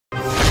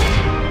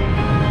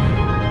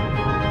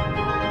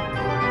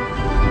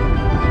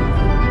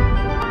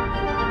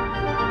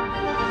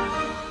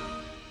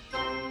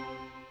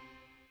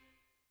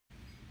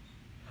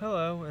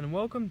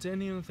welcome to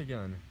Indian with a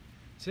Gun.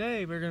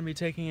 Today we're going to be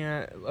taking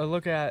a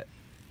look at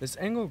this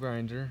angle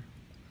grinder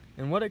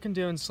and what it can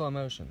do in slow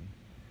motion.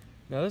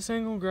 Now this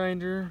angle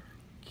grinder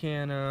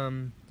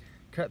can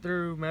cut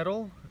through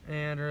metal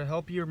and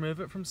help you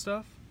remove it from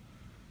stuff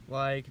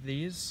like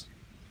these.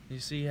 You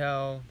see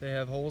how they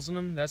have holes in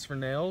them? That's for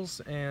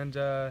nails, and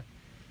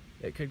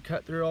it could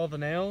cut through all the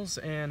nails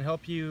and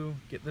help you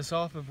get this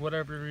off of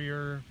whatever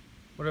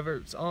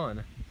it's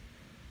on.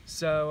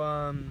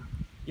 So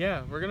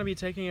yeah, we're gonna be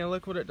taking a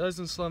look what it does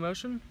in slow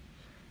motion.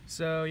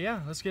 So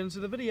yeah, let's get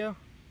into the video.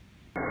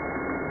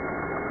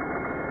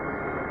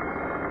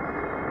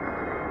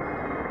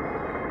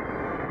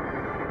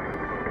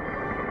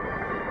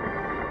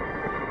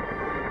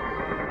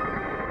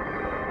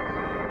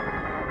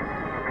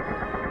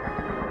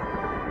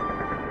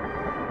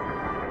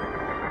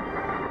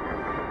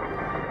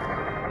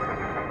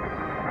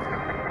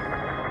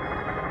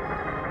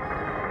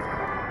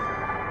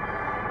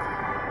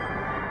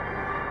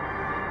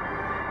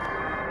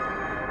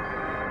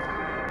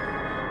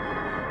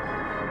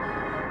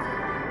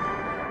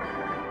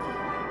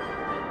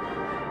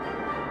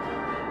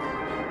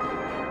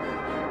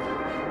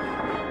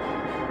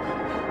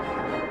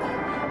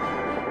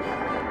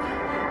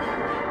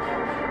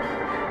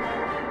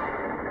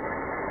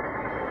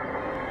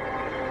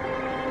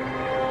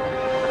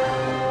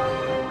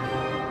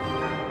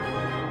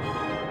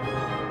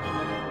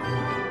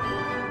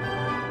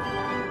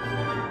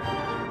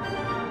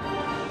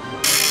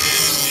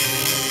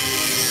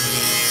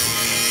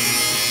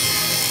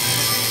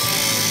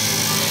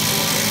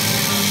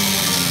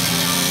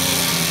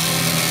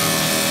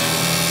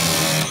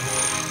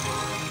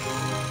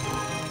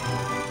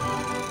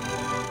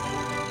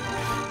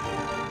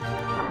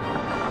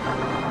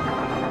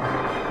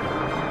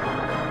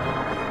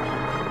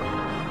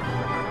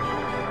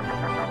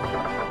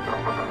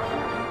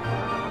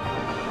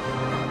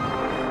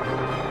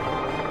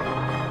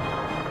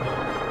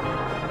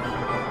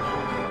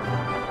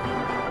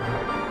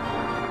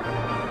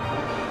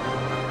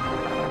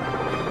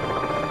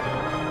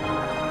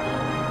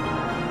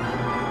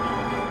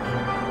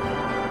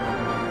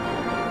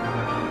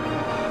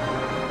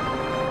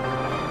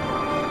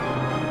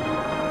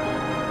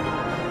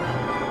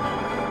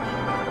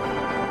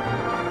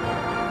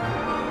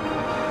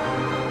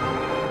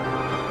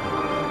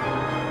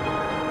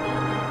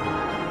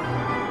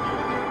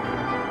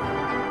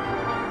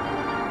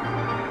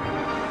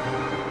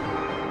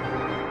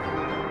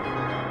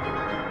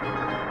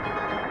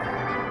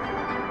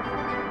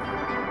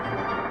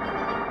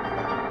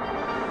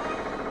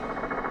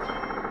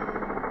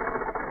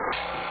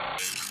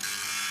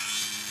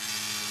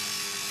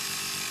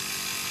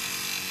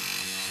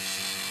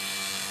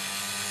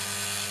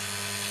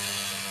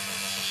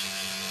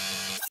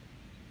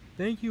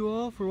 Thank you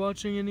all for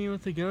watching Indian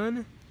with a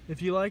Gun.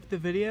 If you liked the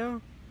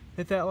video,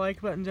 hit that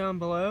like button down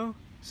below,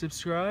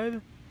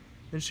 subscribe,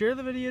 and share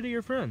the video to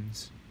your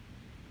friends.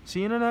 See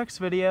you in the next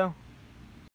video.